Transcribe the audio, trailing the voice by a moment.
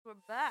We're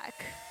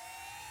back.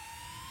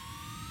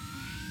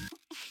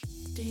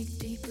 Dig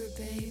deeper,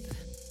 babe,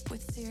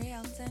 with Siri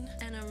Elton.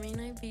 And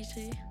Arena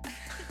Beachy.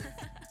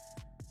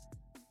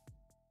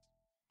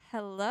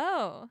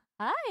 Hello.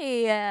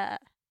 Hi,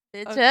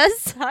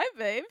 bitches. Hi,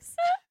 babes.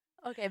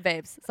 Okay,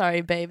 babes.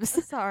 Sorry, babes.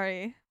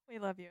 Sorry. We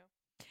love you.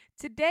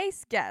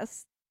 Today's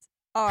guests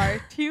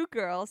are two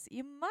girls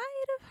you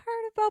might have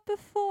heard about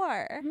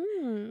before.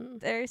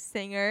 They're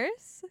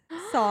singers,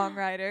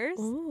 songwriters,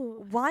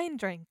 Ooh. wine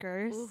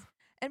drinkers, Ooh.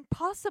 and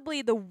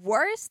possibly the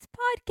worst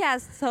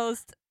podcast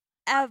host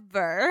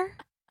ever.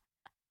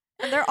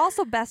 And they're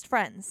also best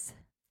friends.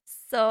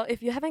 So,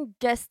 if you haven't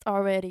guessed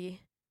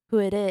already who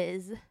it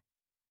is,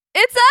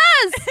 It's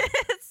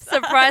us!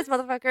 surprise,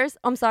 motherfuckers.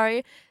 I'm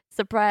sorry.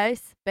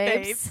 Surprise,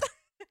 babes.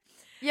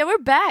 Yeah, we're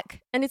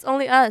back, and it's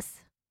only us.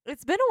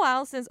 It's been a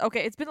while since.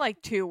 Okay, it's been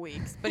like 2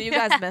 weeks, but you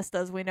guys missed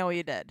us. We know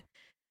you did.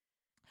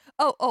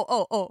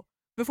 Oh!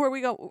 Before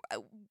we go,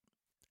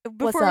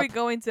 before we up?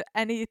 go into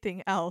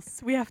anything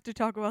else, we have to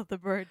talk about the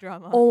bird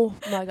drama. Oh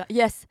my god.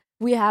 Yes,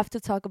 we have to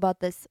talk about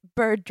this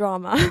bird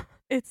drama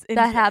It's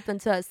that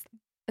happened to us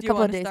a Do you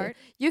couple of wanna days ago. start?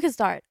 You can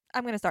start.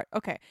 I'm gonna start.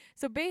 Okay,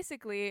 so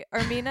basically,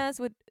 Armina's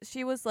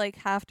she was like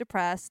half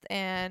depressed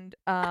and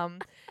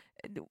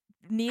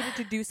needed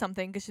to do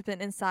something because she's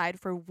been inside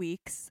for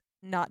weeks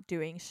not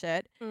doing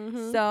shit.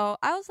 Mm-hmm. So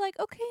I was like,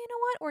 okay, you know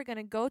what? We're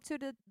gonna go to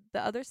the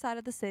other side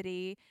of the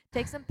city,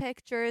 take some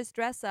pictures,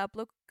 dress up,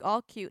 look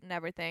all cute and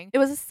everything. It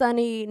was a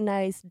sunny,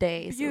 nice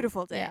day. so-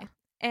 Beautiful day. Yeah.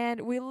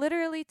 And we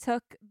literally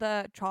took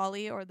the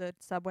trolley or the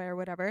subway or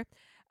whatever.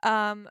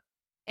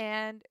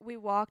 And we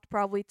walked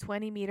probably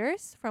 20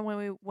 meters from when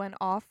we went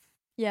off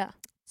Yeah.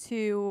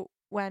 to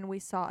when we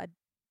saw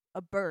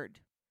a bird.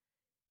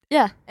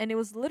 Yeah. And it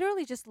was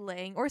literally just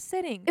laying or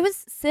sitting. It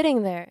was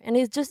sitting there, and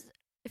it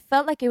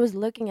felt like it was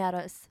looking at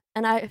us.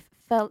 And I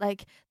felt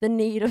like the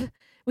need of,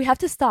 we have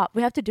to stop.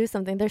 We have to do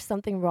something. There's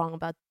something wrong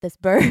about this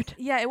bird.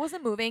 Yeah, it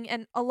wasn't moving.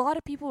 And a lot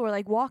of people were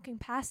like walking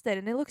past it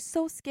and it looked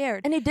so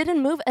scared. And it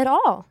didn't move at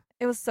all.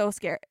 It was so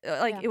scared.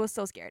 Like, Yeah. it was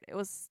so scared.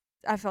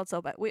 I felt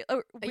so bad. We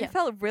Yeah.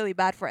 felt really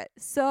bad for it.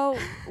 So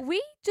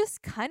we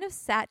just kind of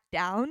sat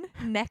down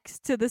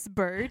next to this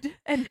bird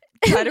and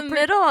In tried the to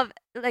middle of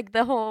like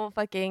the whole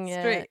fucking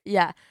Street.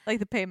 yeah. like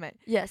the pavement.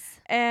 Yes.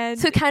 And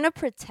To kind of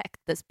protect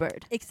this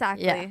bird.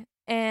 exactly.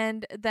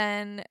 And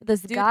then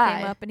This dude guy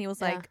came up and he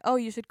was Yeah. like, "Oh,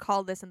 you should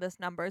call this and this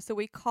number." So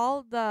we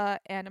called the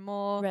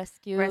animal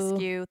rescue.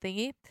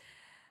 thingy.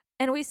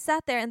 And we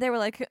sat there and they were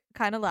like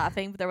kind of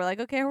laughing, but they were like,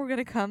 "Okay, we're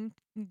going to come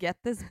get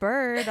this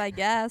bird, I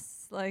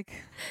guess." Like,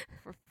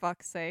 for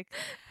fuck's sake.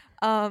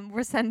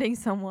 We're sending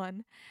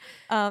someone.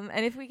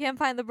 And if we can't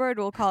find the bird,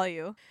 we'll call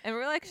you. And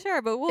we're like,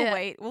 "Sure, but we'll Yeah.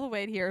 wait. We'll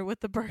wait here with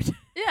the bird."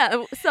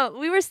 Yeah. So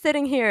we were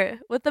sitting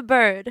here with the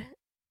bird,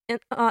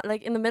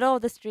 like in the middle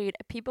of the street.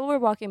 People were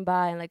walking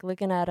by and like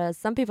looking at us.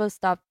 Some people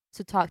stopped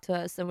to talk to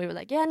us, and we were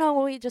like, "Yeah, no,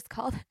 we just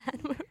called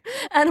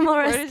animal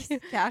We're rescue.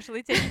 just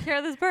casually taking care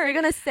of this We're bird.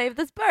 gonna save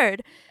this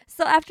bird."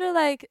 So after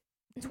like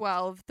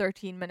 12,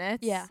 13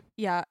 minutes. Yeah.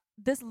 Yeah.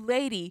 This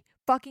lady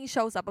fucking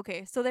shows up.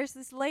 Okay, so there's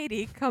this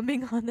lady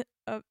coming on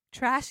a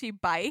trashy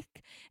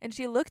bike and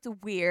she looked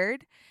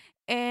weird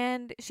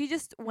and she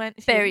just went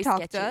she Very didn't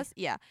talk to sketchy. us.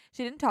 Yeah.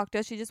 She didn't talk to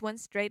us. She just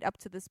went straight up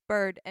to this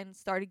bird and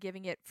started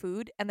giving it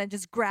food and then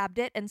just grabbed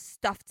it and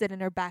stuffed it in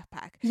her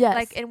backpack. yes,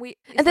 Like and we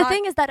and the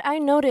thing is that I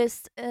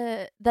noticed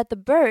that the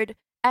bird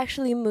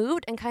actually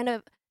moved and kind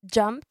of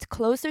jumped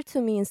closer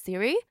to me and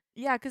Siri.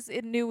 yeah, cuz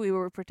it knew we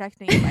were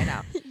protecting it by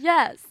now.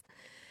 Yes.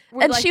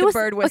 We're And like she the was-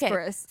 bird okay.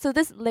 whisperers. So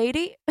this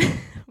lady,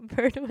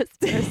 bird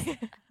whispers.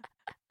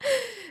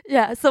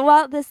 Yeah. So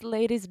while this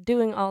lady's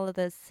doing all of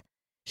this,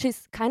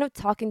 she's kind of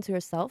talking to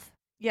herself,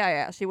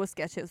 Yeah, she was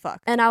sketchy as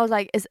fuck. and I was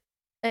like,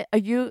 are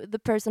you the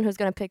person who's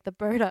gonna pick the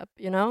bird up?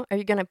 You know, are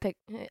you gonna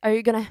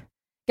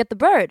get the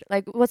bird?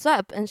 Like, what's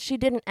up?" And she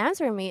didn't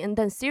answer me, and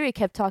then Siri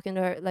kept talking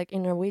to her like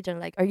in Norwegian,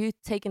 like, "Are you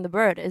taking the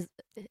bird?"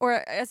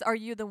 Or are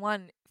you the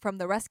one from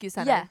the rescue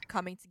center Yeah.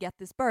 coming to get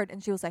this bird?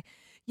 And she was like,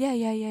 yeah.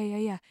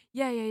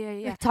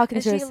 Like, talking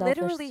And to she herself. or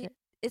literally, shit.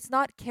 it's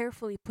not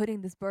carefully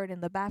putting this bird in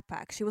the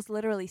backpack. She was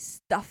literally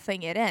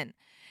stuffing it in.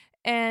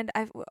 And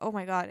oh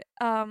my God.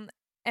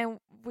 And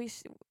we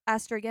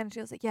asked her again. She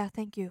was like, yeah,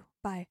 thank you.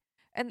 Bye.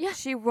 And Yeah.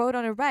 she rode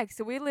on her bike.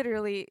 So we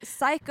literally,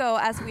 psycho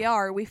as we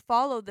are, we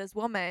followed this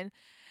woman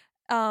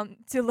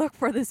to look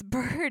for this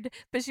bird,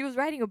 but she was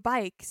riding a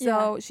bike,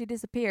 so she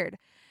disappeared.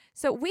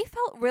 So we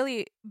felt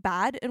really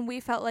bad, and we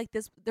felt like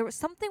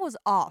something was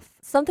off.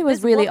 Something was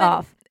This really woman-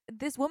 off.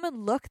 This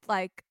woman looked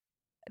like,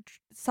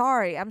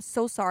 sorry, I'm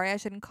so sorry. I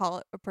shouldn't call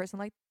it a person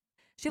like.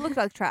 She looked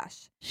like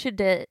trash. She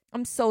did.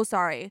 I'm so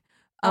sorry.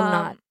 I'm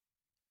not.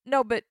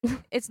 No, but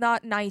it's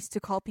not nice to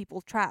call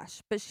people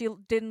trash. But she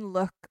didn't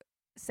look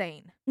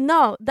sane.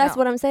 No, that's No.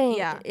 what I'm saying.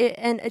 Yeah.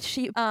 And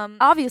she Um,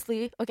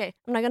 obviously, okay,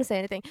 I'm not gonna say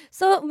anything.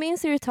 So me and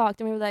Siri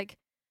talked, and we were like,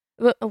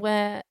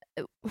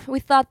 we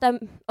thought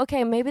that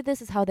okay, maybe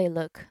this is how they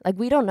look. Like,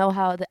 we don't know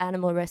how the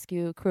animal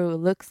rescue crew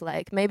looks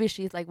like. Maybe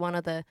she's like one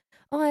of the,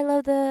 oh, I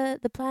love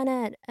the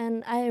planet,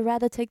 and I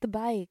rather take the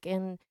bike,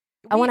 and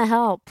I want to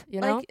help, you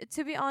know? like,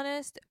 to be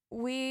honest,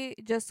 we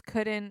just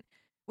couldn't.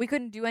 We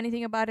couldn't do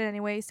anything about it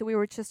anyway, so we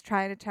were just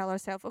trying to tell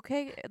ourselves,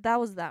 okay, that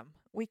was them.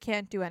 We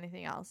can't do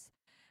anything else.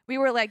 We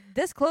were like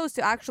this close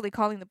to actually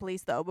calling the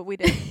police, though, but we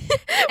didn't.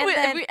 And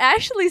then- we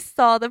actually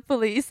saw the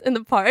police in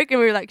the park and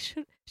we were like,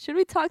 should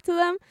we talk to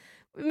them?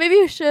 Maybe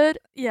we should.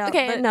 Yeah.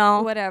 Okay, but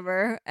no.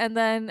 Whatever. And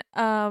then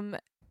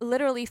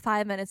literally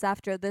 5 minutes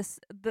after this,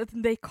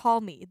 they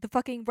call me. The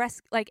fucking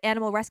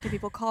animal rescue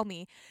people call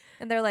me,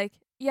 and they're like,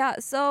 "Yeah,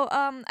 so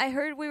I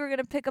heard we were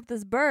gonna pick up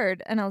this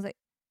bird," and I was like,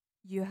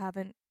 "You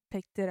haven't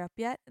picked it up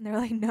yet?" And they're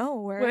like, "No,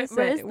 where is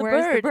where it? is the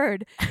Where's the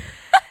bird?" bird?"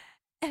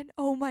 And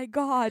oh my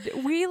god,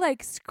 we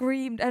like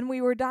screamed and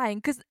we were dying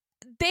because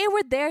they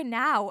were there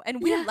now,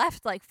 and we Yeah.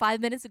 left like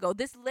 5 minutes ago.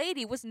 This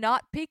lady was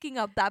not picking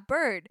up that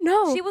bird.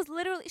 No. She was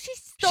literally she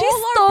stole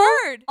stole our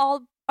bird.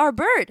 all our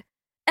bird.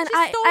 And She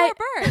I stole I, our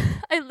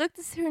bird. I looked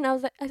at her and I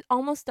was like, I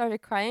almost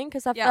started crying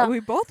because I Yeah, felt we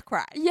both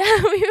cried.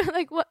 yeah, we were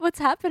like, what's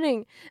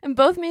happening? And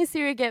both me and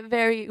Siri get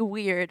very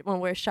weird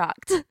when we're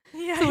shocked.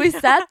 Yeah, So we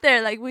sat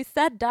there, like we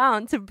sat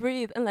down to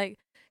breathe and like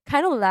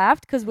kind of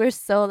laughed because we're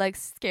so like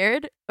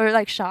scared or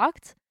like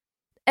shocked.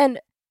 And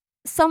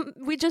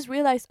we just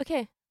realized,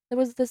 okay, there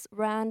was this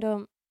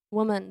random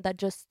woman that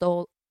just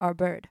stole our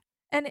bird.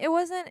 and it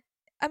wasn't.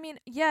 I mean,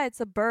 yeah, it's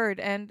a bird,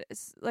 and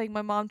like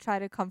my mom tried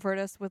to comfort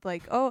us with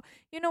like, oh,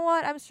 you know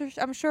what?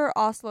 I'm sure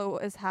Oslo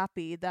is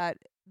happy that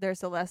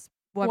there's one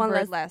One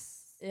bird less-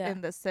 less yeah.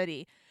 in the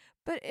city.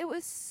 But it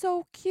was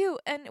so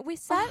cute, and we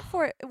sat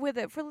with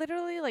it for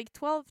literally like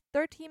 12,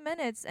 13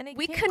 minutes, and it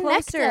We came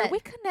closer. connected. We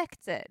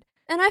connected.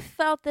 And I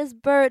felt this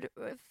bird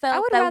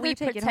felt would that rather we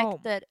take it home.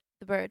 protected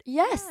the bird.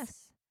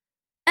 Yes.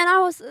 And I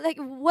was like,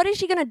 what is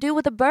she gonna do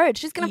with the bird?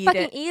 She's gonna Eat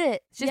fucking it. eat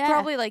it. She's Yeah.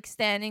 probably like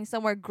standing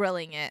somewhere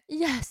grilling it.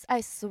 Yes,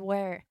 I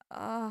swear.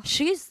 Ugh.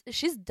 She's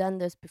done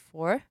this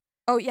before.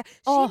 Oh yeah,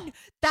 Oh,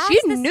 that's she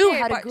the knew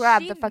scary how to part.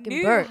 grab She the fucking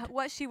knew bird.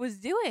 what she was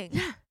doing.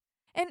 Yeah.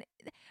 And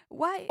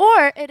why?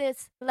 Or it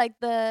is like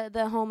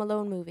the Home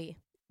Alone movie,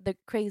 the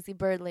crazy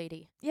bird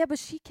lady. Yeah, but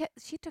she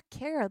took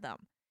care of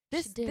them.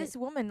 She did. This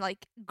woman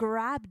like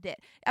grabbed it.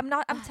 I'm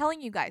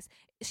telling you guys,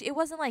 it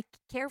wasn't like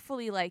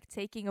carefully like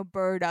taking a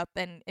bird up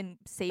and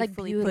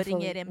safely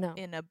putting it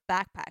beautifully, in a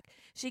backpack.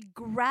 She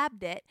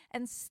grabbed it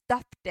and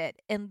stuffed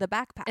it in the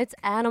backpack. It's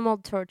animal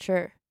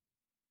torture.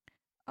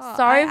 Oh,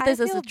 Sorry I if this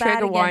is feel a bad trigger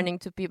again. warning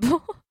to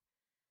people.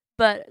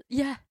 But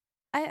yeah,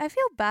 I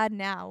feel bad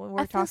now when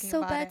we're I feel talking so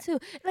about bad it. too.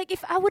 Like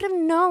if I would have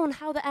known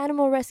how the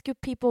animal rescue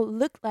people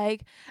look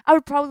like, I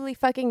would probably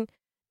fucking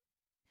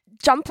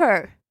jump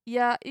her.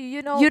 Yeah,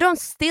 you know, You don't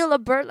steal a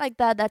bird like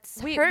that.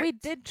 That's we hurt.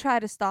 did try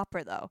to stop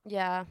her though.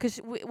 Yeah. Because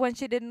when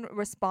she didn't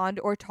respond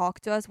or talk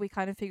to us, we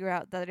kind of figured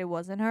out that it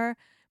wasn't her.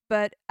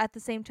 But at the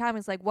same time,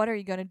 it's like, what are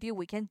you gonna do?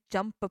 We can't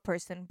jump a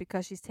person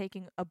because she's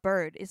taking a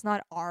bird. It's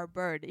not our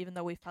bird, even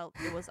though we felt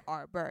it was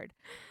our bird.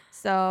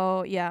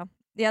 So yeah,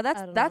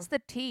 don't that's the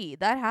tea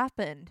that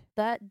happened.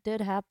 That did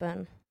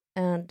happen,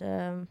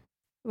 and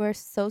we're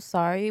so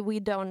sorry. We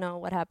don't know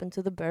what happened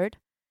to the bird.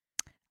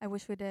 I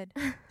wish we did.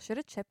 Should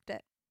have chipped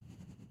it.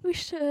 We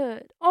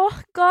should.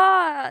 Oh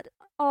God.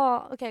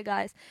 Oh, okay,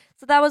 guys.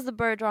 So that was the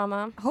bird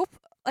drama.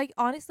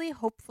 Honestly,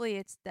 hopefully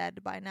it's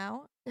dead by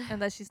now, and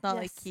that she's not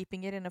like Yes.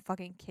 keeping it in a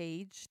fucking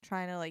cage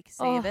trying to like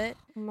save it.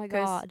 Oh my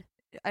 'Cause- God.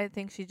 I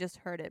think she just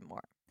hurt it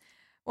more.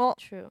 Well,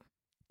 True.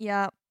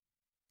 yeah.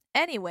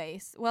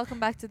 Anyways, welcome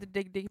back to the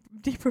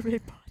Deeper Bay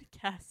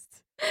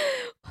podcast.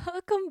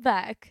 Welcome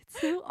back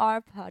to our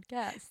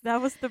podcast.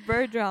 That was the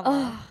bird drama.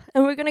 Oh,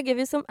 and we're gonna give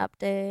you some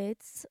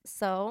updates.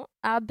 So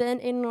I've been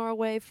in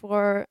Norway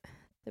for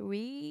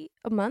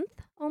a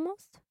month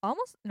almost.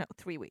 Almost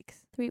 3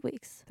 weeks. 3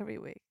 weeks. 3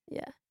 weeks.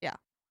 Yeah.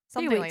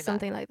 Something 3 weeks, like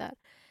something like that.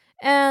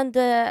 And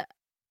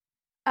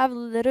I've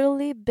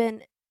literally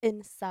been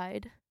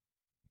inside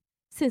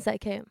since I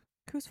came.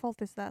 that. Whose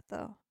fault is that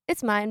though?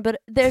 It's mine,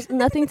 but there's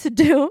nothing to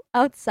do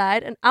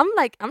outside, and I'm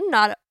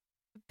not a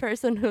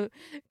person who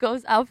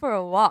goes out for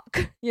a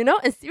walk, you know.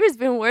 And Siri's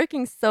been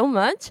working so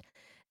much,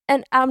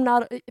 and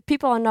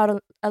people are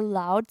not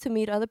allowed to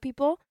meet other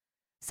people,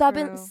 so I've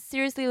been True.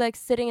 seriously like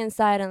sitting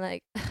inside and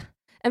like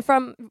and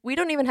we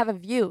don't even have a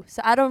view, so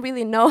I don't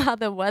really know how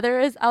the weather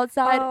is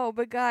outside. Oh,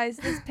 but guys,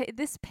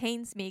 this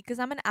pains me because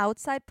I'm an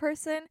outside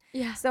person.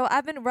 Yeah. So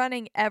I've been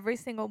running every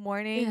single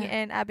morning, Yeah.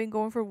 and I've been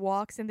going for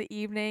walks in the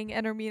evening,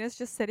 and Armina's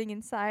just sitting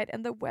inside,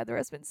 and the weather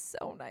has been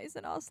so nice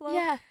in Oslo.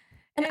 Yeah.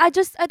 And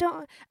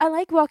And- I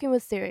like walking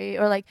with Siri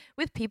or like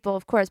with people,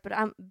 of course, but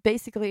I'm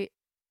basically,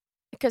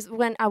 because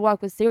when I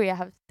walk with Siri, I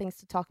have things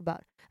to talk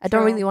about. I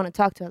don't True. really want to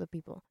talk to other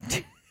people.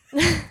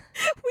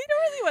 We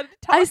don't really want to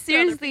talk. I to other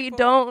seriously people.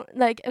 don't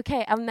like,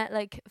 okay, I've met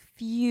like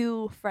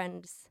few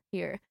friends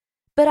here,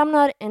 but I'm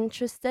not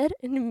interested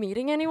in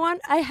meeting anyone.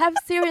 I have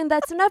Siri and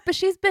that's enough, but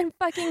she's been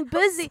fucking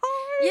busy.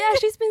 Sorry. Yeah,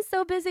 she's been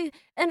so busy.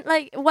 And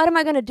like, what am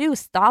I going to do?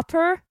 Stop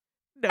her?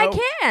 No. I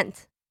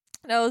can't.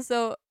 No,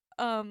 so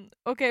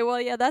okay,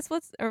 well yeah, that's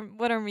what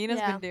Armina's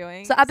Yeah. been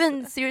doing. So I've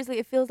been seriously,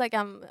 it feels like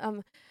I'm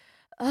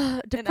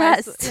in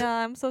depressed.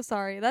 yeah, I'm so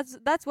sorry.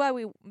 That's why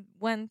we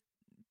went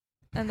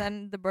and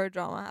then the bird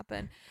drama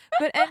happened.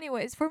 But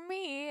anyways, for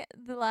me,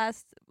 the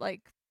last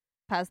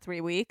past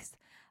 3 weeks,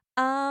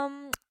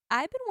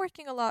 I've been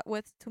working a lot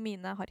with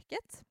Tomina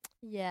Harket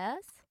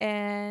Yes.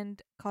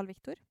 and Carl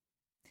Victor.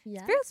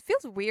 Yeah.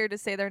 Feels weird to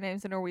say their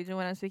names in Norwegian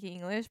when I'm speaking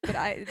English, but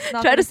it's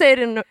not Try to gonna- say it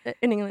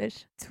in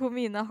English.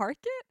 Tomina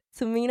Harket.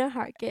 Tumina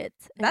Harket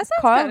and That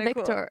sounds Carl kinda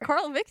cool. Victor.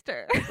 Carl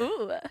Victor.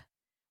 Ooh.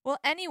 Well,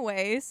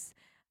 anyways,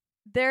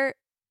 they're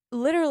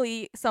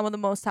literally some of the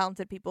most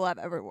talented people I've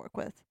ever worked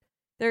with.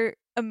 They're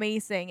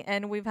amazing,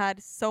 and we've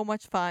had so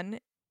much fun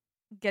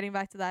getting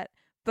back to that.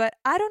 But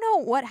I don't know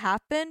what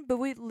happened, but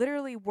we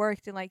literally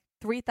worked in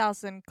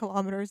 3,000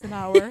 kilometers an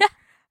hour.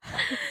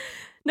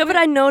 No, but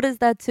I noticed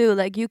that too.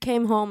 Like you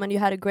came home and you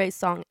had a great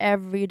song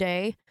every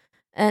day,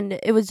 and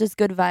it was just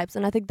good vibes.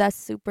 And I think that's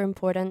super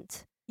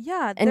important.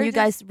 Yeah. And they're you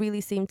just- guys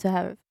really seem to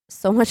have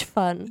so much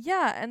fun.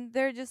 Yeah, and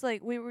they're just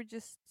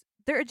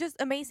they're just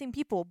amazing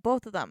people,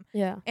 both of them.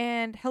 Yeah.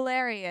 And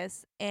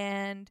hilarious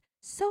and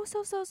so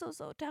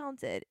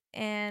talented.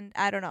 And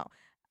I don't know.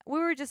 We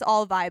were just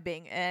all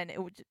vibing and it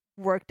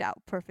worked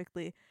out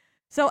perfectly.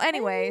 So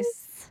anyways,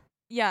 Nice.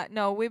 yeah,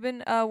 no, we've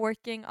been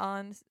working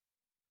on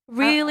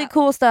Really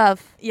cool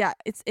stuff. yeah,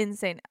 it's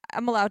insane.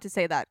 I'm allowed to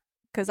say that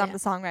cuz I'm Yeah. the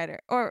songwriter,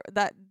 or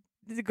that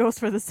it goes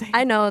for the same.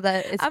 I know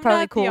that it's I'm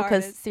probably not the cool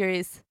because artist.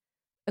 Siri's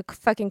a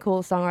fucking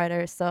cool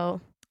songwriter.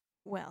 So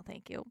Well,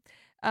 thank you.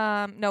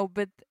 No,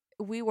 but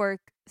we work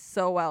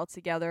so well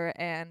together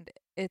and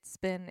it's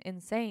been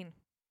insane.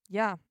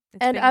 Yeah.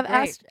 It's and been I've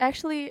great.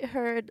 actually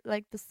heard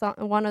like the song,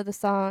 one of the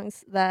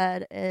songs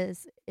that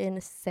is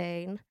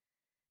insane,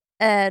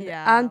 and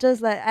Yeah. I'm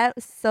just like I'm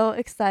so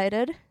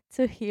excited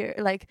to hear.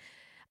 Like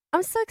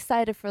I'm so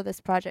excited for this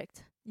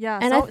project, Yeah,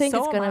 and so, I think so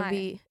it's am gonna I.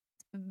 be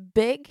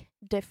big,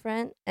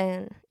 different,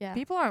 and yeah,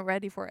 People aren't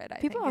ready for it. I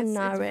people think are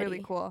not it's ready.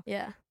 really cool,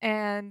 Yeah,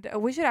 and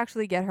we should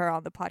actually get her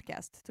on the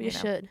podcast. we you know?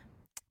 should.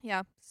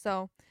 Yeah.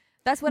 So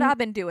that's what Mm. I've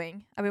been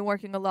doing. I've been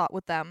working a lot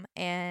with them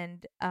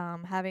and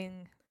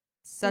having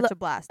such Lo- a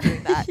blast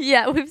doing that.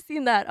 Yeah, we've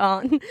seen that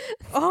on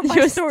Oh, my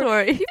your story.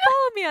 story. If you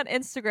follow me on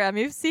Instagram,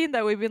 you've seen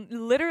that we've been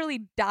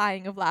literally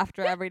dying of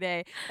laughter every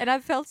day. And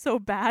I've felt so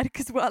bad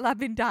because while I've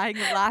been dying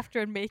of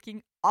laughter and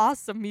making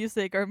awesome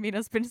music,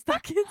 Armina's been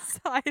stuck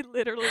inside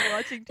literally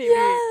watching TV.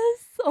 Yes.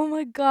 Oh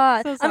my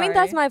god. So I mean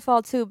that's sorry. my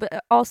fault too,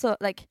 but also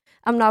like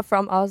I'm not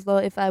from Oslo.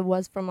 If I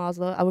was from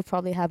Oslo, I would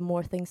probably have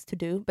more things to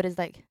do, but it's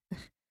like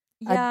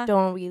Yeah. I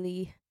don't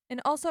really. And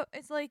also,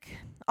 it's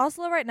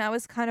Oslo right now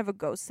is kind of a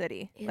ghost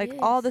city. It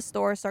all the is.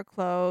 stores are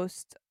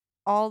closed.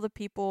 All the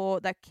people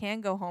that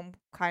can go home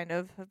kind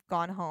of have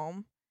gone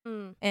home.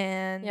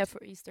 And Yeah,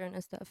 for Easter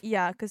and stuff.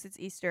 yeah, 'cause it's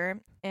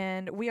Easter.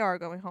 And we are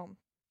going home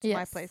to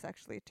my Yes. place,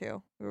 actually,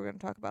 too. We were going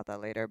to talk about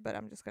that later, but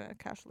I'm just going to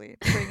casually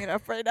bring it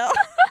up right now.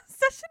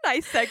 Such a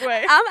nice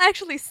segue. I'm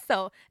actually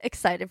so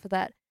excited for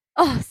that.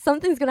 Oh,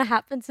 something's gonna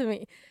happen to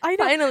me. I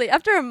know. Finally,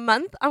 after a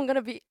month, I'm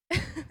gonna be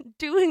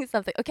doing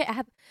something. Okay,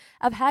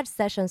 I've had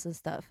sessions and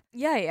stuff,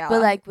 Yeah, yeah.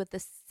 but like with the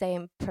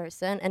same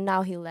person, and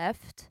now he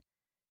left.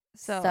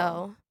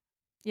 so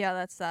yeah,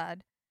 that's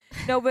sad.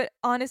 No, but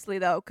honestly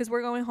though, 'cause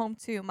we're going home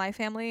to my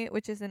family,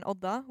 which is in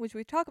Odda, which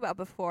we talked about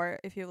before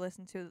if you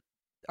listened to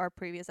our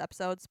previous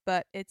episodes,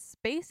 but it's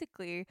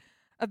basically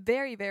a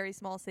very, very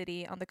small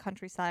city on the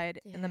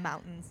countryside in the Yeah.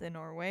 mountains in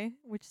Norway,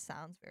 which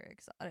sounds very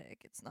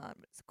exotic. It's not,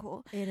 but it's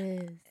cool. It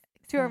is.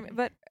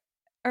 But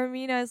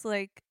Armina is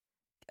like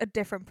a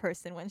different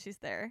person when she's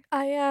there.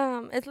 I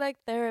am. It's like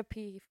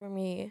therapy for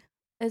me.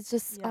 It's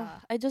just, Yeah.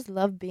 I just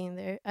love being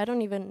there. I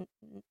don't even,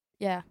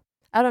 yeah.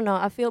 I don't know.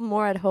 I feel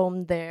more at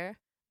home there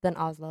than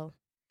Oslo.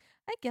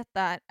 I get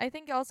that. I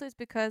think also it's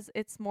because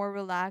it's more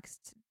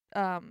relaxed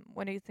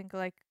when you think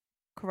like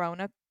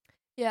Corona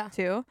Yeah.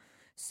 too.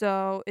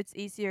 So it's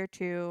easier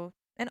to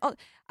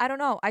I don't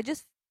know. I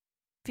just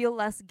feel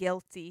less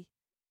guilty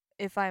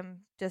if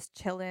I'm just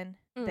chilling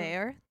Mm.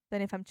 there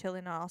than if I'm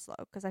chilling in Oslo,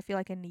 'cause I feel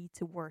like I need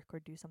to work or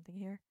do something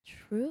here.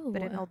 True.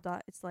 But in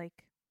Odda, it's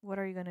like, what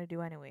are you gonna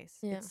do anyways?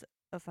 Yeah. It's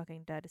a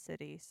fucking dead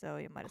city, so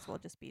you might as well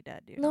just be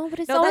dead. No, but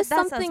it's No, that- always that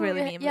sounds something.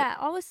 really mean, but- Yeah,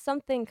 always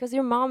something. 'Cause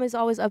your mom is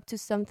always up to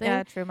something.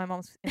 Yeah, true. My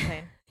mom's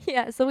insane.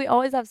 Yeah, so we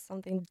always have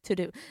something to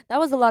do. That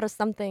was a lot of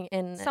something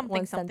in something,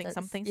 one something, sentence.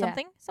 something, Yeah.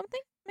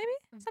 something, maybe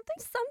something,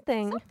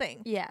 Something.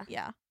 something. Yeah.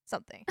 Yeah,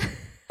 something.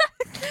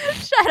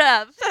 Shut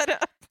up. Shut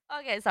up.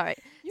 Okay, sorry.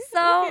 You-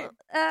 So,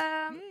 okay.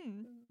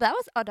 Mm, that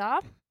was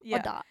Odda.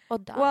 yeah.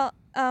 Odda. Well,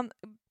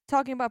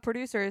 talking about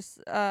producers,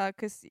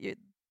 'cause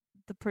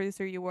the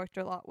producer you worked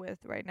a lot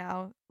with right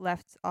now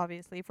left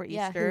obviously for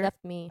yeah, Easter, he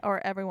left me. or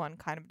everyone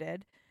kind of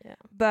did. Yeah.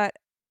 But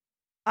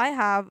I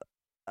have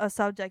a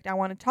subject I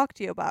want to talk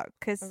to you about,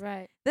 'cause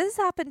Right. this has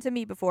happened to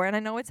me before, and I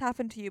know it's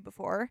happened to you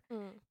before,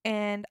 Mm.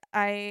 and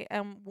I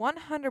am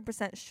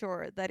 100%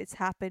 sure that it's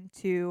happened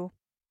to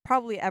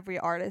probably every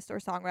artist or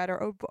songwriter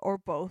or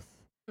both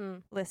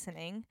Mm.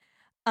 listening.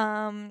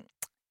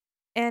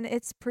 And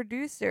it's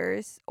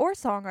producers or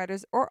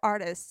songwriters or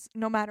artists,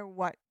 no matter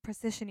what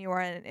position you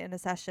are in a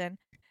session,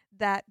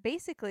 that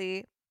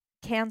basically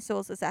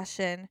cancels a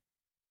session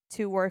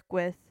to work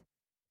with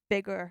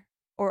bigger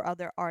or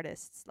other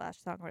artists slash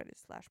songwriters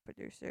slash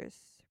producers.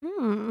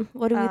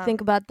 What do we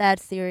think Um, about that,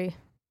 Siri?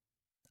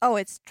 Oh,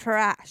 it's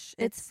trash.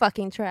 It's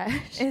fucking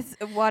trash. It's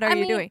what are I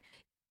you mean, doing?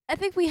 I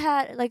think we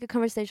had like a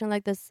conversation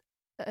like this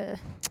uh,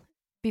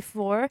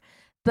 before,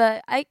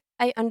 but I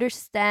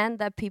understand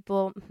that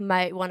people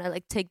might want to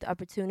like take the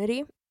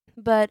opportunity,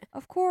 but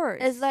Of course.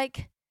 it's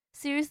like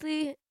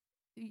seriously,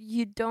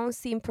 you don't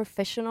seem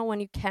professional when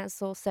you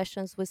cancel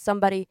sessions with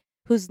somebody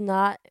who's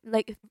not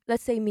like,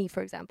 let's say me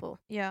for example.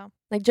 yeah.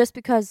 Like just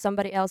because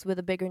somebody else with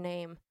a bigger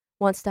name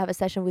wants to have a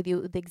session with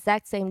you the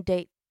exact same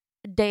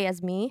day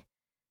as me,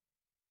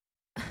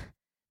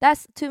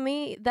 that's to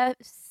me that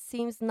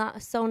seems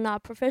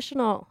not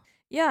professional.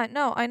 Yeah,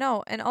 no, I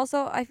know. And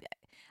also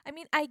I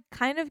mean, I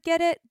kind of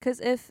get it, cuz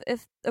if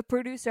a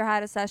producer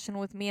had a session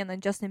with me and then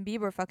Justin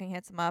Bieber fucking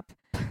hits him up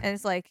and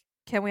it's like,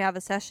 "Can we have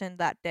a session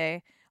that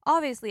day?"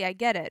 Obviously, I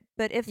get it.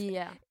 But if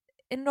Yeah,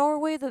 in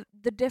Norway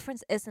the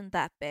difference isn't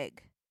that big.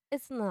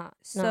 it's not.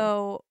 No. So,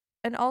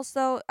 and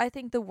also I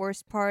think the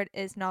worst part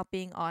is not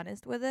being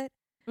honest with it.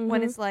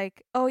 When Mhm. it's like,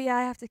 "Oh yeah,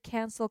 I have to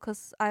cancel cuz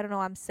I don't know,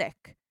 I'm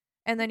sick."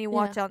 And then you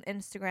watch Yeah. on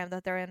Instagram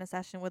that they're in a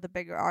session with a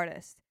bigger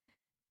artist.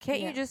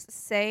 Can't you Yeah. just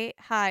say,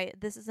 "Hi,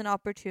 this is an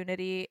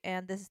opportunity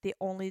and this is the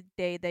only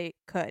day they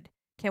could.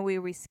 Can we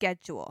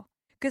reschedule?"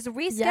 Because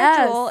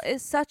reschedule Yes.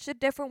 is such a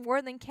different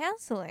word than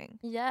canceling.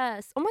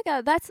 Yes. Oh my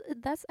god,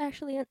 that's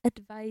actually an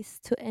advice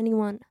to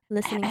anyone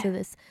listening to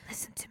this.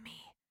 Listen to me.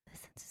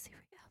 Listen to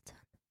Siri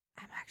Elton.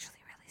 I'm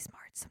actually really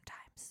smart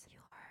sometimes. You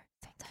are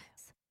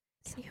sometimes.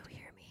 Can you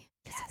hear me?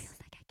 'Cause Yes. it feels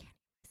like I can't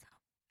hear myself.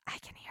 I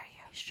can hear you.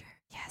 Are you sure?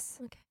 Yes.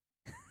 Okay.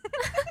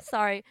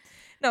 Sorry.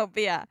 No,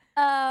 but yeah.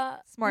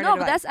 Smart no,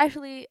 but advice. that's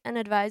actually an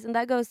advice, and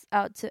that goes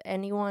out to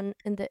anyone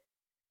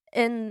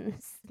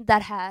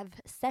that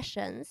have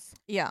sessions.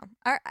 Yeah.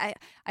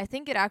 I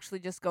think it actually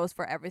just goes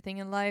for everything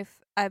in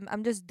life.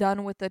 I'm just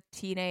done with the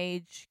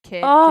teenage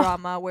kid Oh.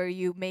 drama where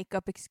you make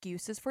up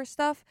excuses for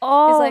stuff.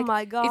 Oh like,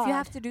 my god! If you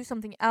have to do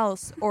something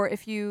else, or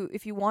if you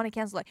want to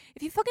cancel, like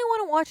if you fucking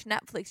want to watch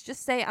Netflix,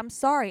 just say, "I'm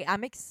sorry,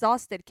 I'm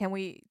exhausted. Can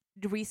we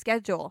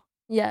reschedule?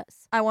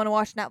 yes, I want to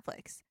watch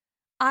Netflix."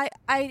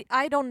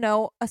 I don't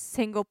know a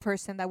single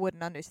person that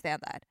wouldn't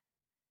understand that.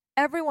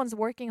 Everyone's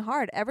working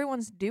hard.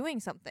 Everyone's doing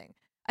something.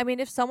 I mean,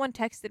 if someone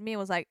texted me and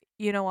was like,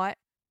 "You know what?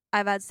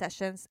 I've had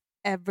sessions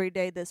every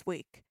day this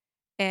week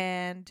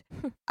and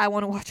I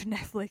want to watch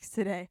Netflix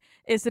today.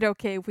 Is it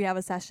okay if we have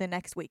a session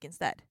next week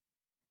instead?"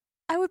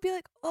 I would be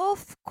like,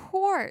 "Of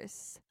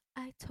course."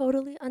 I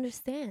totally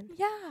understand.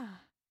 Yeah.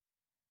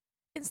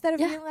 Instead of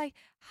Yeah. being like,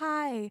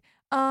 "Hi,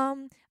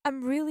 I'm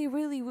really,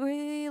 really,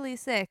 really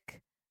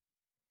sick.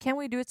 Can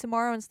we do it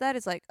tomorrow instead?"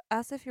 It's like,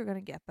 as if you're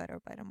gonna get better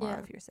by tomorrow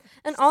Yeah. if you're sick.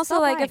 And Just also,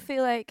 stop like, I lying.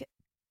 feel like,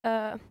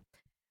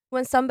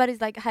 when somebody's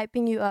like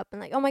hyping you up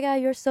and like, "Oh my god,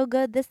 you're so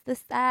good, this,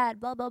 that,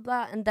 blah blah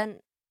blah," and then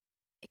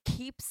it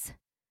keeps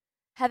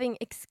having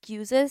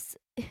excuses.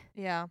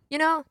 Yeah. You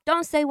know,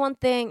 don't say one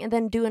thing and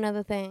then do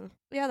another thing.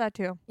 Yeah, that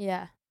too.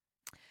 Yeah.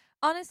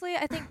 Honestly,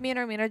 I think me and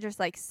Armin are just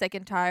like sick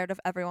and tired of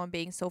everyone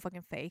being so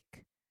fucking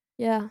fake.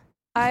 Yeah.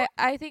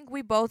 I think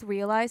we both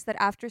realized that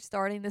after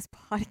starting this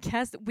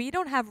podcast, we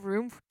don't have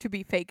room to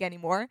be fake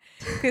anymore,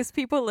 because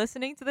people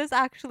listening to this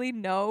actually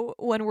know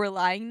when we're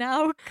lying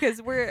now,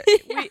 because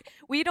Yeah.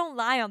 we don't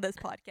lie on this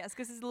podcast,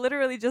 because it's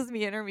literally just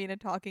me and Armina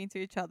talking to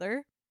each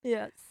other,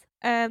 Yes.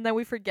 and then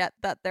we forget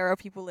that there are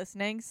people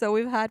listening. So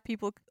we've had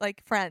people,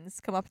 like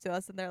friends, come up to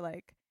us and they're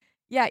like,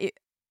 "Yeah,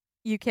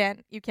 you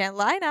can't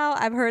lie now.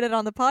 I've heard it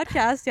on the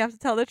podcast. You have to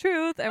tell the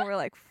truth." And we're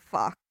like,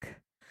 "Fuck."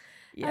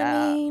 Yeah.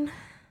 I mean,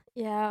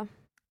 yeah,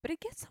 But it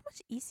gets so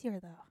much easier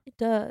though. it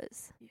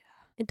does. Yeah.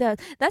 It does.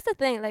 That's the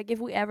thing. Like, if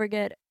we ever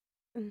get,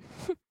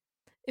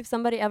 if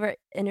somebody ever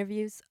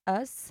interviews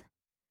us,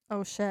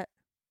 Oh shit.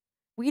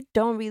 we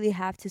don't really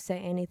have to say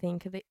anything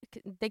because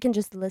they can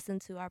just listen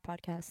to our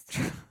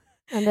podcast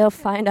and they'll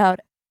find out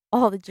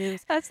all the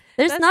juice. There's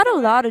That's not the a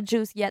way- lot of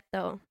juice yet,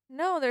 though.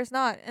 No, there's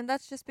not. And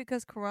that's just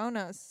because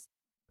Corona's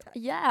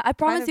Yeah, I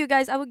promise of- you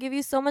guys, I would give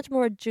you so much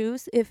more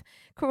juice if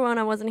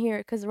Corona wasn't here.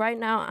 Because right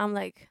now, I'm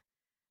like,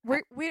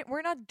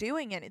 we're not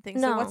doing anything.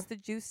 So what's No. the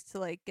juice to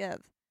like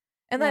give?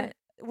 And then Right.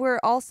 we're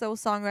also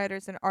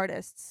songwriters and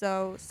artists,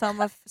 so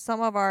some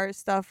of our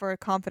stuff are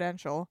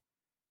confidential.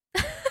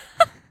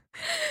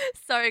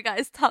 sorry,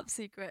 guys, top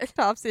secret.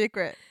 Top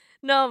secret.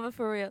 No, but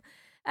for real.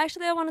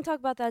 Actually, I want to talk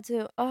about that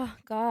too. Oh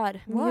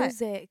God, What?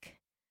 music.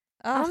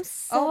 Ugh. I'm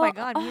so. Oh my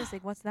god, ugh.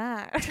 music. What's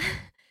that?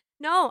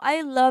 No,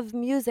 I love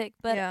music,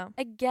 but yeah.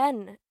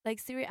 again, like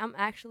Siri, I'm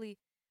actually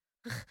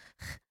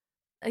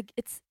like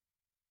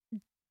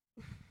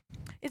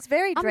It's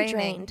very I'm draining.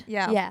 drained.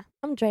 Yeah. Yeah,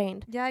 I'm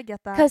drained. Yeah, I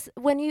get that. Because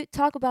when you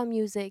talk about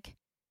music,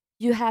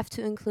 you have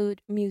to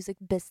include music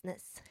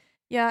business.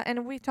 Yeah,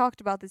 and we talked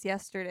about this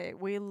yesterday.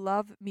 We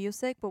love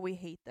music, but we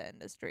hate the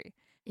industry.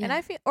 Yeah. And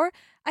I feel, or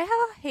I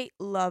have a hate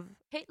love.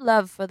 hate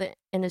love for the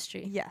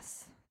industry.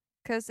 Yes,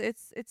 because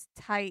it's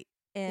tight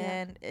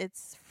and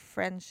it's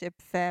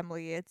friendship,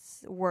 family,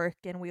 it's work,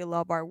 and we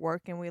love our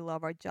work and we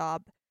love our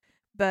job,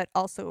 but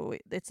also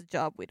it's a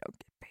job we don't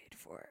get paid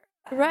for.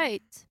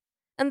 Right.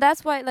 And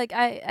that's why like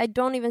I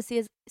don't even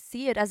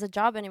see it as a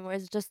job anymore.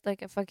 It's just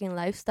like a fucking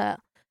lifestyle.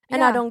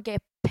 And I Yeah. don't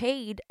get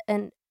paid,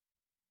 and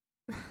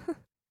Yeah,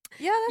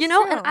 that's you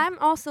know, true. and I'm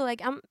also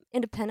like I'm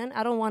independent.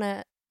 I don't want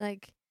to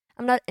like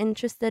I'm not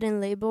interested in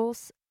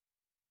labels,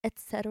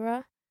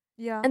 etc.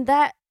 yeah. And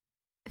that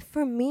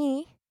for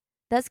me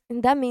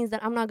that means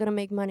that I'm not going to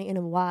make money in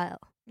a while.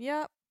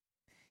 Yep.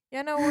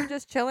 Yeah, no, we're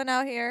just chilling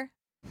out here.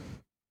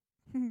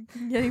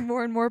 Getting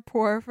more and more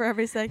poor for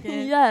every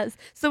second. Yes.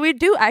 So we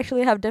do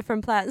actually have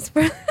different plans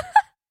for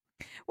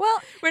Well,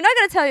 We're not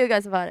going to tell you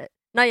guys about it.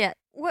 Not yet.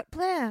 what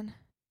plan?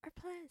 Our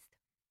plans.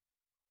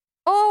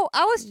 Oh,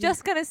 I was Yeah.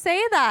 just gonna say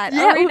that.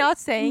 Yeah, Are we we- not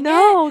saying it?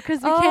 No,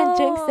 because we can't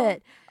jinx Oh.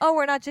 it. Oh,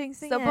 we're not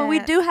jinxing So, it. but we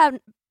do have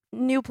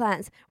new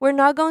plans. We're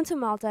not going to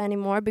Malta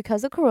anymore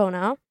because of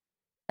Corona.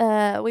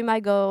 We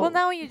might go. Well,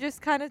 now you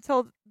just kind of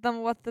told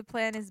them what the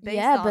plan is based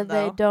yeah, on, but though.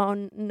 they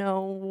don't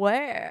know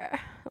where.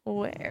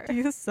 Where?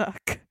 You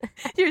suck.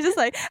 You're just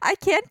like, I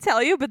can't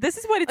tell you, but this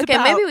is what it's Okay,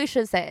 about. maybe we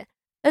should say it.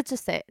 Let's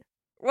just say it.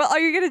 Well, are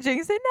you gonna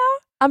jinx it now?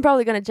 I'm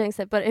probably gonna jinx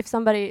it, but if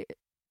somebody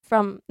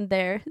from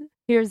there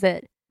hears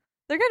it,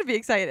 They're gonna be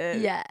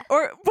excited. yeah,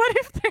 Or what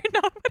if they're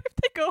not? What if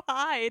they go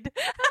hide?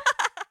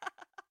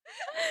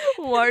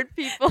 ward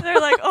people. They're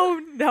like,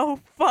 oh no,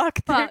 fuck,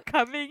 they're Fuck.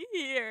 coming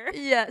here.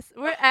 Yes,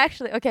 we're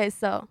actually okay.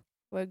 So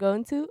we're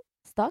going to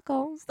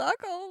Stockholm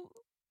Stockholm.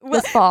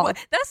 this fall.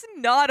 That's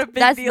not a big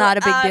That's deal. not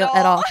a big deal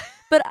at all.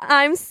 But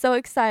I'm so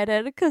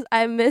excited because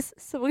I miss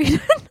Sweden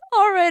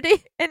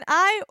already. And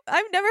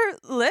I've never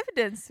lived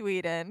in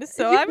Sweden,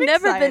 so You've I'm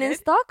never been in excited.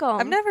 Stockholm.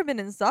 I've never been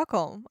in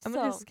Stockholm. I'm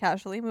So- just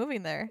casually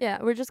moving there. Yeah,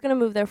 we're just gonna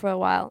move there for a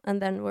while,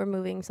 and then we're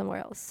moving somewhere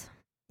else.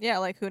 Yeah,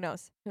 like who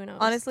knows? Who knows?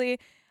 Honestly,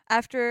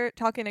 after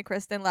talking to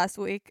Kristen last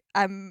week,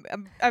 I'm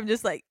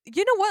just like,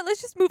 you know what? Let's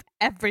just move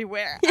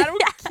everywhere. I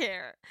don't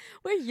care.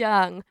 we're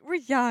young. We're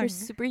young. We're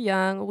super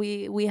young.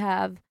 We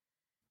have.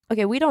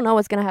 Okay, we don't know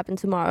what's gonna happen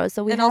tomorrow,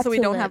 so we and have also we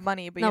to don't live. have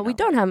money, but No, you we know.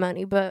 don't have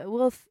money, but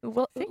we'll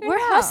Figure we're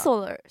it out.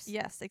 hustlers.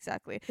 Yes,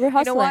 exactly. We're You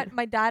hustling. know what?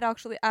 My dad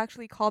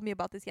actually called me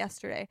about this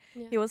yesterday.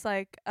 Yeah. He was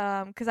like,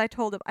 'cause I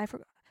told him I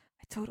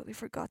totally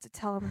forgot to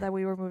tell him that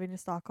we were moving to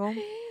Stockholm,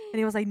 and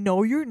he was like,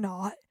 "No, you're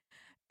not."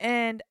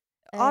 And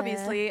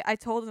obviously, I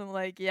told him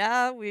like,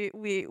 "Yeah,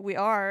 we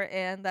are,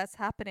 and that's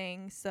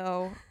happening."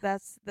 So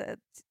that's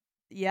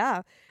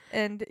yeah.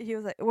 And he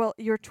was like, "Well,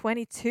 you're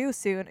 22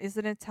 soon.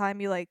 Isn't it time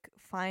you like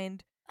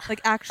find like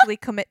actually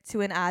commit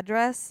to an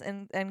address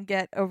and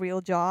get a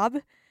real job?"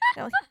 And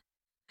I'm like,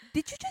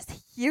 did you just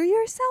hear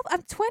yourself?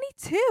 I'm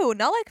 22,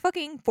 not like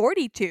fucking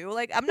 42.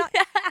 Like I'm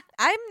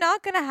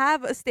not gonna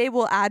have a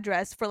stable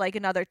address for like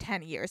another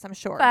 10 years, I'm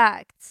sure.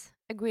 Facts.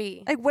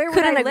 Agree. Like where would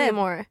Couldn't I agree live?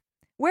 more.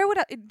 Where would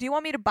I do you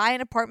want me to buy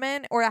an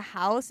apartment or a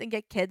house and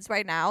get kids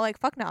right now? Like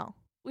fuck no.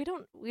 We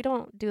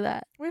don't do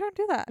that. We don't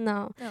do that.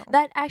 No. No.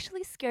 That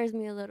actually scares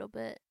me a little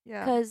bit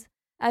Yeah. because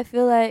I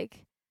feel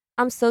like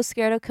I'm so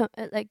scared of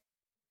like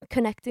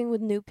connecting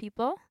with new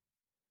people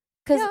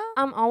because Yeah.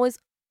 I'm always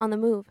on the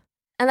move.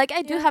 And like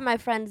I do Yeah. have my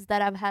friends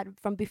that I've had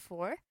from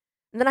before,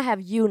 and then I have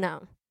you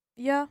now.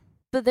 Yeah.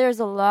 But there's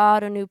a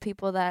lot of new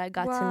people that I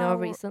got to know Wow.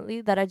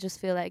 recently that I just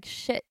feel like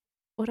shit.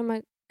 What am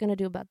I gonna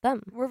do about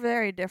them? We're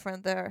very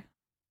different there.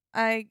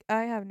 I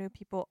have new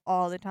people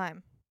all the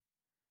time.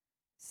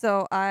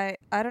 So I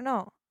don't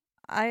know.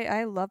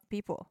 I love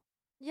people.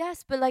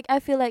 Yes, but like I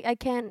feel like I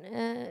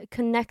can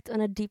connect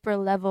on a deeper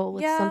level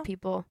with Yeah. some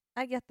people.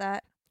 I get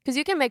that. Because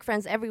you can make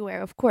friends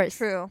everywhere, of course.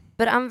 True.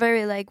 But I'm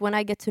very like when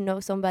I get to know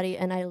somebody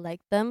and I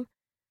like them,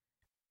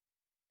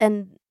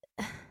 and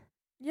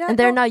Yeah. and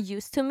they're no- not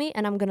used to me,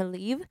 and I'm gonna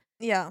leave,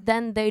 Yeah.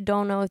 then they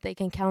don't know if they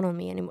can count on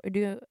me anymore. Do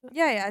you?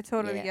 Yeah, I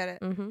totally get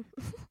it. Mm-hmm.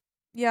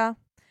 Yeah.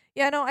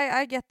 Yeah, no,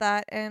 I get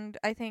that. And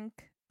I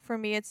think for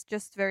me, it's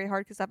just very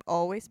hard 'cause I've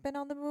always been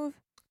on the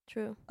move.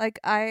 True. Like,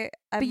 I've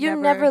But you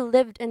never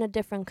lived in a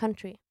different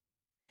country.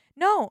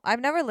 No, I've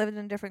never lived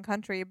in a different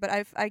country, but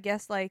I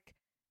guess, like,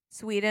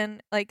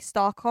 Sweden, like,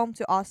 Stockholm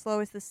to Oslo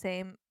is the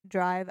same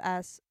drive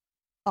as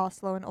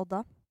Oslo and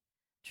Odda.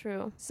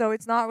 True. So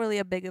it's not really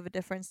a big of a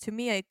difference. To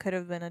me, it could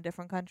have been a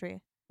different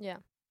country. Yeah.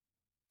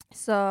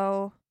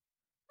 So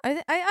I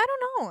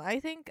don't know. I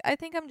think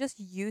I'm just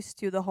used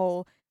to the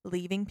whole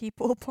leaving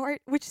people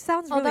part, which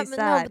sounds really No,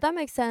 sad. but that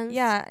makes sense.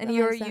 Yeah, and That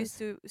you're makes used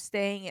sense. to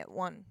staying at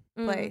one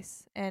Mm.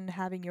 place and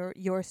having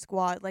your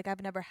squad. Like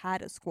I've never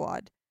had a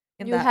squad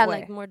in You that had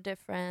way. like more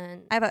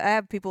different. I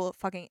have people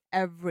fucking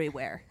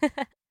everywhere.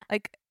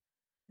 Like,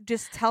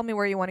 just tell me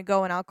where you want to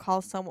go, and I'll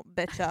call some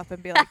bitch up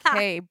and be like,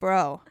 "Hey,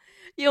 bro,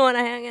 You want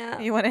to hang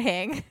out? you want to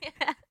hang?"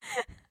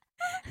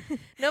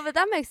 No, but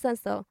that makes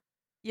sense though.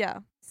 Yeah.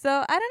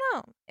 So I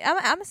don't know.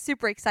 I'm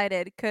super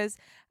excited because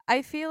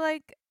I feel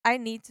like I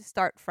need to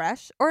start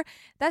fresh. Or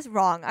that's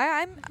wrong.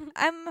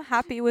 I'm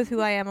happy with who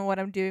I am and what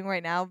I'm doing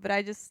right now. But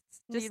I just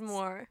Need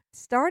more.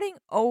 starting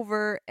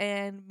over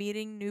and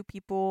meeting new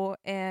people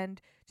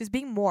and just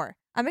being more.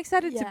 I'm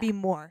excited to Yeah. be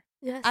more.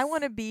 Yes. I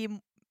want to be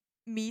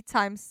me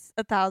times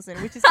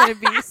 1,000, which is gonna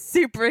be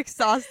super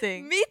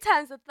exhausting. me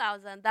times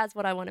 1,000. That's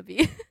what I want to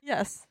be.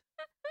 Yes.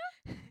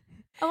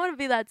 I want to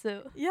be that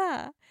too.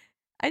 Yeah.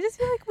 I just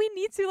feel like we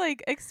need to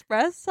like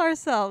express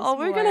ourselves. Oh,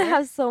 we're gonna more.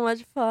 have so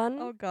much fun.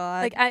 Oh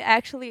God. Like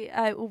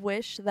I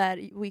wish that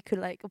we could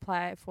like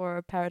apply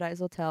for Paradise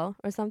Hotel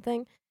or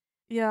something,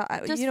 yeah,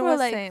 just you know for what?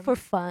 like Same. for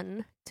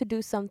fun to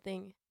do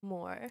something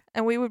more.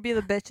 And we would be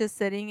the bitches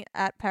sitting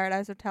at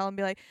Paradise Hotel and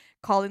be like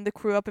calling the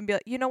crew up and be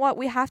like, you know what?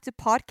 We have to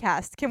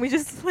podcast. Can we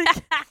just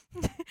like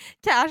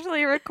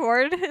casually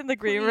record in the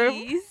green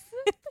room?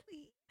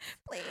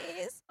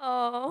 Please.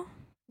 Oh,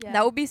 yeah.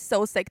 That would be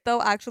so sick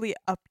though. Actually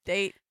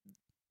update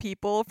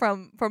people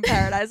from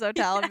Paradise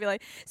Hotel and be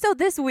like, so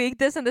this week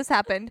this and this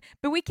happened,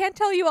 but we can't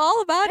tell you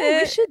all about Hey,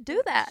 it. we should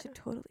do that. We should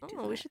totally do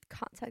Oh, we that. should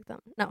contact them.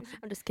 No,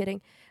 I'm just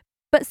kidding.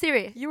 But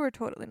Siri, You were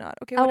totally not.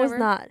 Okay, I whatever. was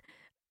not.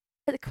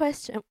 The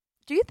question: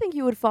 do you think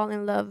you would fall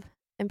in love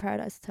in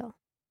Paradise Hotel?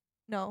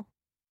 No.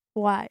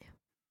 Why?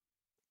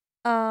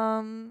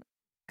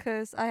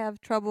 'Cause I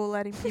have trouble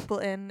letting people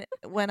in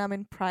when I'm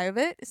in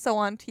private. So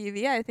on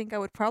TV, I think I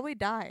would probably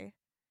die.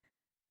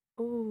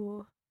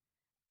 Ooh.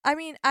 I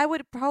mean, I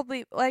would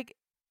probably like.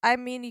 I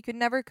mean, you could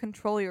never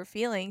control your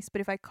feelings, but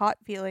if I caught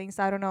feelings,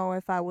 I don't know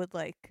if I would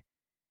like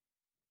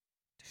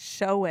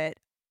show it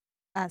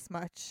as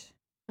much.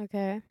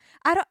 Okay.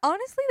 I don't.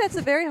 Honestly, that's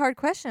a very hard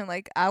question.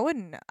 Like, I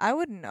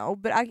wouldn't know,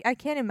 but I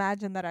can't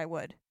imagine that I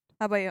would.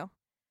 How about you?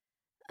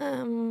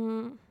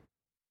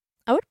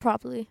 I would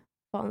probably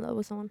fall in love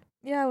with someone.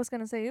 Yeah, I was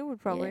gonna say you would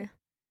probably. Yeah.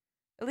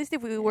 At least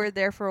if we Yeah. were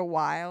there for a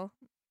while,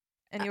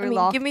 and you I were mean,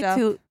 locked give me up.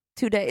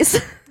 2 days.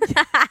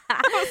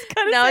 I was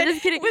gonna No, say, I'm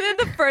just kidding. Within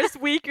the first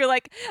week, you're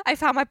like, I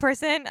found my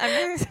person.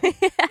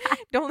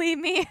 Don't leave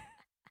me.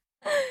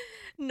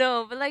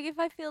 No, but like if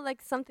I feel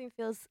like something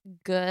feels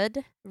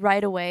good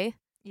right away,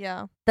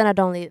 Yeah. then I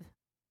don't leave.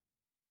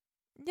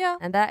 Yeah.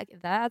 And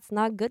that's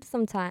not good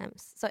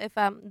sometimes. So if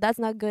that's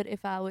not good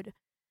if I would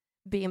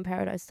be in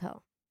Paradise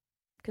Hotel,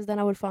 because then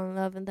I would fall in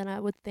love and then I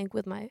would think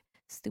with my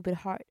stupid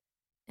heart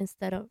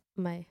instead of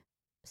my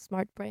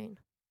smart brain.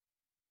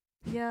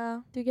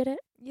 Yeah. Do you get it?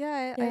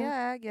 Yeah.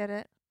 Yeah. I get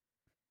it.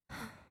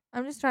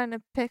 I'm just trying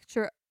to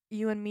picture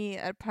you and me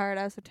at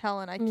Paradise Hotel,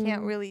 and I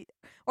can't Mm. really,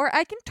 or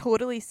I can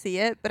totally see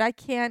it, but I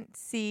can't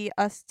see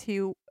us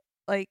two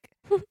like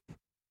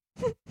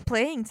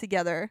playing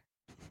together.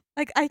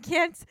 Like I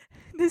can't.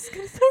 This is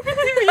gonna sound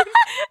really mean.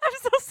 I'm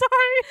so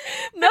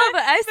sorry. No,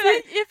 but I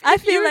see. I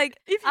feel you- like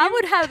if I you-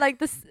 would have like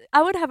this.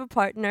 I would have a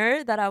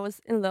partner that I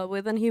was in love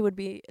with, and he would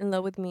be in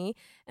love with me,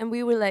 and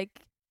we would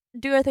like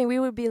do our thing. We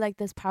would be like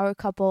this power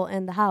couple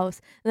in the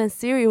house, and then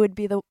Siri would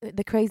be the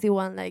crazy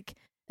one, like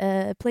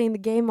playing the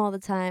game all the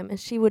time, and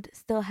she would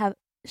still have.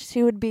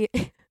 She would be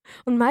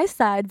on my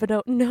side, but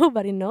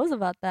nobody knows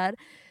about that.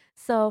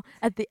 So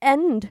at the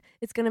end,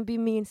 it's gonna be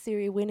me and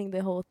Siri winning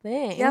the whole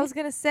thing. Yeah, I was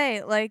gonna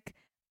say like.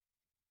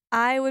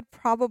 I would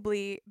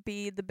probably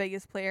be the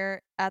biggest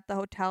player at the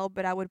hotel,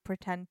 but I would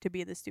pretend to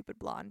be the stupid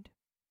blonde.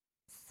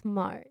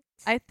 Smart.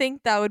 I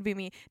think that would be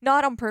me.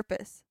 Not on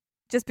purpose.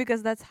 Just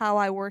because that's how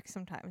I work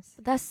sometimes.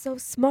 That's so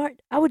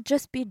smart. I would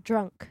just be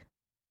drunk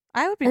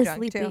I would be and drunk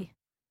sleepy. too.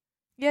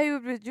 Yeah,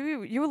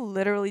 you would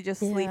literally just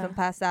sleep Yeah. and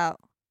pass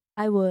out.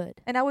 I would.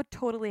 And I would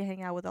totally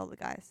hang out with all the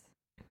guys.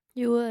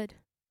 You would.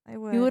 I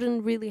would. You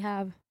wouldn't really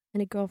have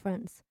any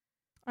girlfriends.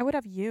 I would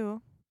have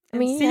you. I In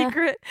mean, yeah.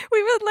 secret.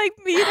 We would like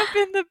meet up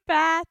in the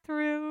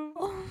bathroom.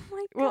 Oh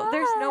my god. Well,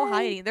 there's no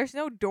hiding. There's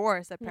no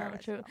doors at No,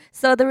 Paradise. true. Hotel.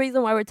 So the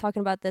reason why we're talking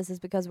about this is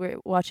because we're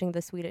watching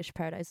the Swedish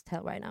Paradise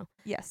Hotel right now,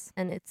 Yes.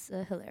 and it's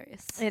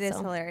hilarious. It is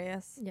So,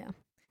 hilarious. Yeah.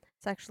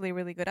 It's actually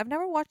really good. I've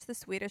never watched the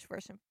Swedish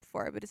version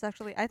before, but it's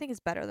actually I think it's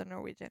better than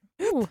Norwegian.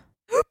 Ooh.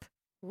 Oop.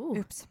 Ooh.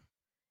 Oops.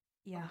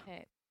 Yeah.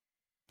 Okay.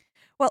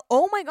 Well,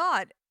 oh my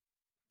god.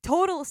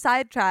 Total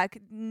sidetrack.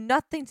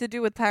 Nothing to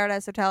do with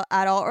Paradise Hotel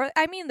at all. Or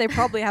I mean, they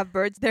probably have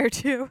birds there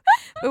too.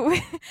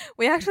 But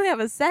we actually have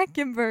a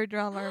second bird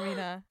drama,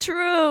 Armina.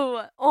 True.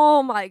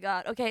 Oh my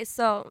god. Okay,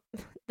 so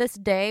this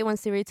day when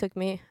Siri took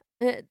me.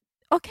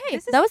 Okay,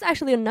 This is- that was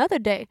actually another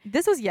day.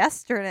 This was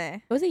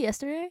yesterday. Was it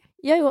yesterday?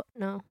 Yeah.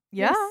 No.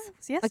 Yeah, Yes. it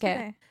was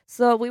yesterday.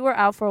 So we were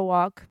out for a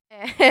walk,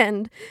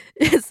 and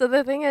so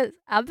the thing is,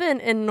 I've been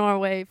in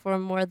Norway for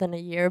more than a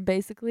year,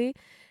 basically,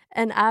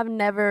 and I've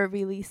never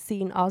really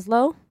seen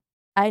Oslo.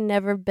 I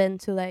never been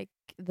to like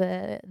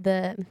the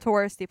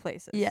Touristy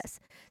places.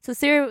 yes. So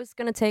Siri was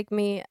gonna take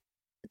me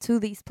to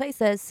these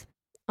places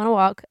on a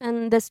walk,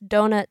 and this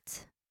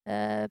donut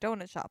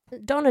Donut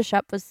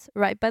shop. was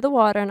right by the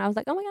water, and I was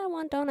like, oh my god, I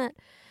want donut.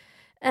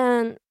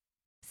 And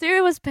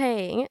Siri was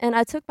paying, and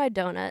I took my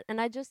donut, and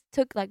I just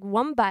took like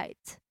one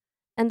bite,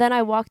 and then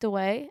I walked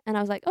away, and I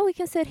was like, oh, we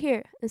can sit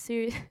here. And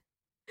Siri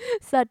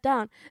sat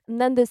down,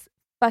 and then this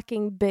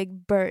fucking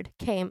big bird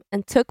came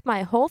and took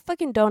my whole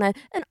fucking donut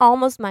and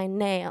almost my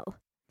nail.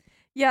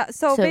 Yeah,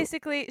 so So-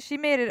 basically she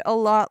made it a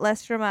lot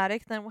less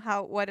dramatic than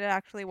what it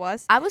actually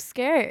was. I was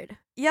scared.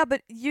 Yeah,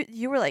 but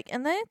you were like,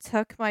 and then it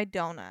took my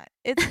donut.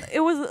 It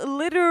was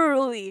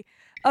literally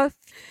a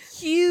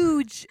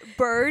huge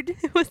bird.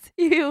 It was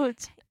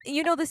huge.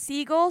 You know the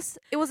seagulls?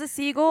 It was a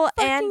seagull,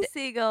 and Fucking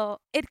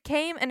seagull. it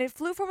came and it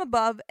flew from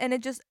above, and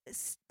it just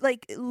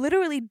like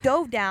literally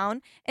dove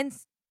down and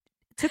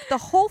took the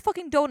whole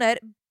fucking donut,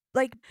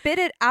 like bit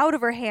it out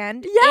of her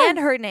hand Yes. and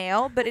her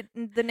nail, but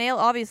the nail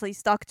obviously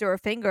stuck to her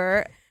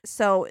finger,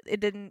 so it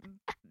didn't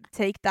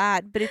take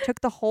that, but it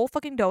took the whole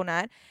fucking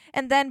donut.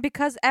 And then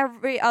because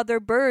every other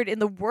bird in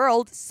the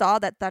world saw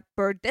that that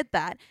bird did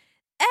that,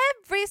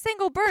 every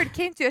single bird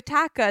came to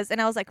attack us,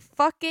 and I was like,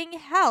 fucking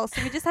hell.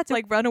 So we just had to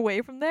like run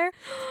away from there.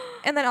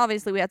 And then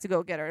obviously we had to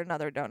go get her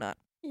another donut.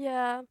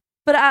 Yeah.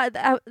 But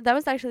that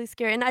was actually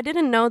scary. And I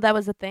didn't know that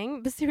was a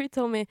thing. But Siri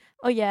told me,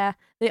 oh, yeah,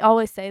 they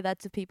always say that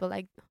to people,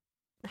 like,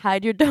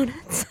 hide your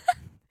donuts.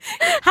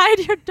 Hide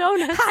your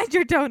donuts. Hide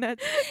your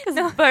donuts.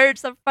 Because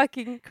birds are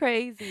fucking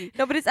crazy.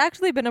 No, but it's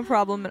actually been a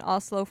problem in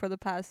Oslo for the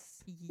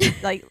past,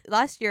 like,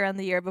 last year and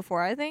the year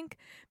before, I think.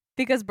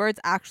 Because birds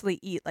actually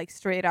eat, like,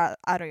 straight out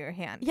of your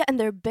hand. Yeah, and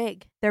they're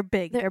big. They're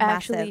big. They're They're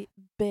massive. actually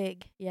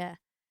big. Yeah.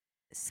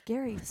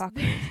 Scary It's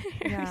fuckers.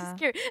 very Yeah.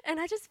 scary.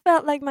 And I just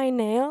felt like my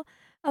nail.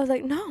 I was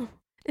like, no,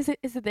 is it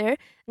there?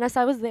 And as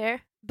I was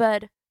there,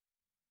 but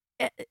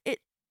it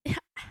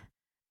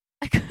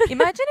I couldn't.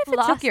 Imagine if it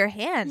took lost- your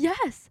hand.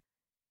 Yes,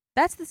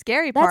 That's the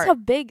scary that's part. how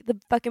big the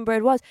fucking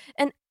bird was,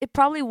 and it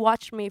probably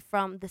watched me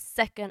from the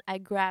second I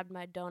grabbed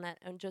my donut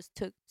and just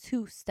took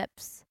 2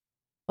 steps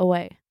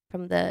away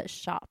from the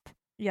shop.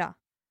 Yeah.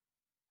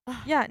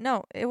 Yeah,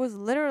 no, it was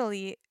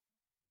literally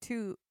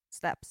 2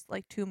 steps,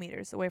 like 2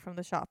 meters away from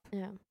the shop.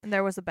 Yeah. And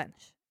there was a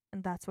bench.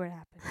 And that's where it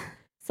happened.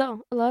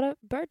 So a lot of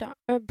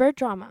bird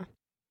drama.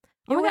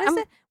 Oh my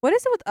God, what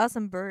is it with us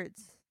and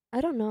birds? I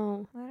don't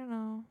know. I don't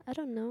know. I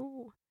don't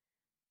know.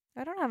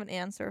 I don't have an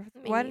answer.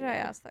 Me Why did I neither.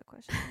 ask that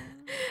question?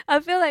 I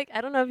feel like,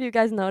 I don't know if you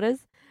guys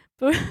noticed,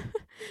 but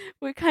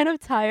we're kind of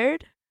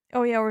tired.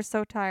 Oh yeah, we're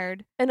so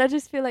tired. And I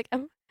just feel like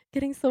I'm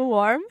getting so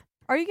warm.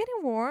 Are you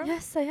getting warm?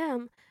 Yes, I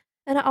am.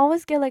 And I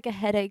always get like a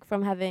headache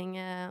from having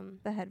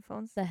The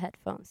headphones. the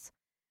headphones.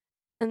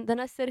 And then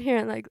I sit here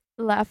and like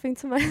laughing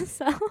to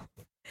myself.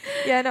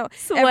 Yeah, no.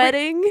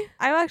 Sweating.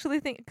 I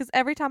actually think because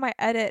every time I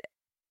edit,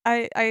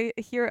 I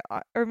hear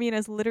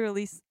Ermina's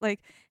literally like,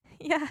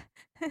 yeah,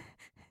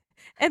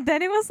 and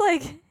then it was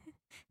like,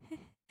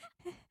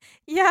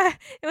 yeah,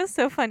 it was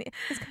so funny.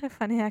 It's kind of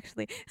funny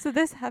actually. So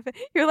this happened.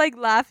 You're like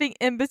laughing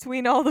in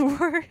between all the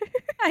words.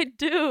 I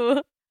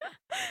do.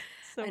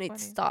 So I need funny.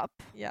 to stop.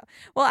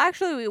 Well,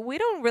 actually, we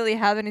don't really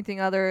have anything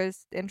other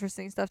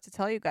interesting stuff to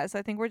tell you guys. So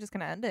I think we're just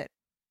gonna end it.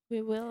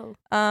 We will.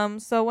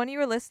 So when you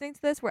were listening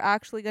to this, we're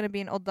actually gonna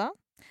be in Odda.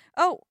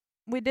 Oh,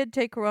 we did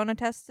take corona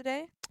tests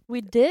today.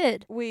 We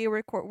did.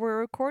 We're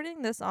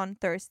recording this on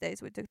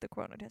Thursdays. We took the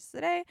corona test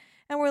today,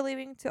 and we're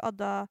leaving to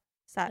Odda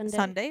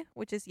Sunday,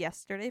 which is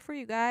yesterday for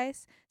you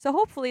guys. So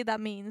hopefully that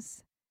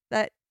means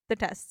that the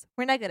tests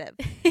were negative.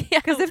 Yeah.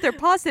 Because if they're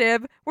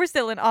positive, we're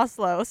still in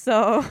Oslo.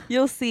 So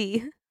You'll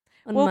see.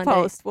 On we'll Monday.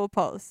 post. We'll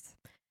post.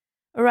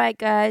 All right,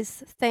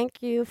 guys.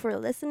 Thank you for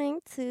listening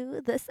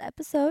to this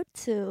episode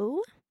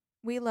too.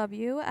 We love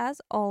you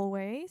as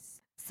always.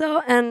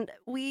 So, and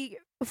we,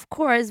 of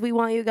course, we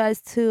want you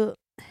guys to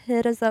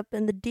hit us up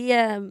in the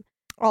DM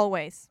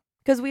Always.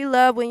 because we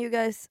love when you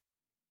guys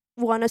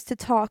want us to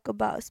talk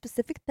about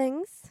specific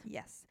things.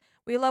 Yes.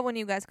 We love when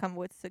you guys come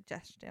with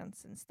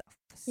suggestions and stuff.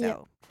 So Yeah.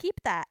 keep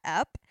that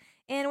up.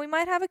 And we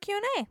might have a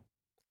Q&A on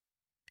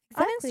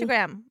Exactly.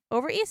 Instagram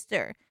over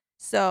Easter.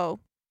 So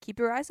keep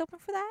your eyes open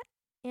for that.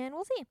 And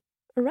we'll see.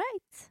 All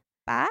right.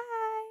 Bye.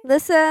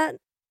 Listen.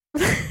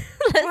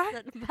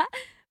 Listen. Bye.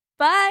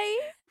 Bye.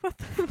 What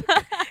the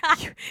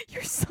fuck?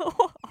 You're so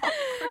awkward.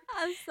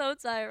 I'm so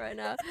tired right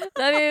now.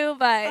 Love you.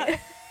 Bye.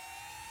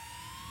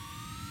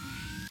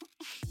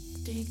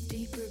 Dig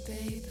deeper,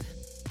 babe.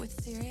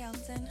 With Siri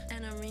Elton.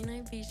 And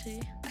Arena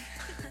Beachy.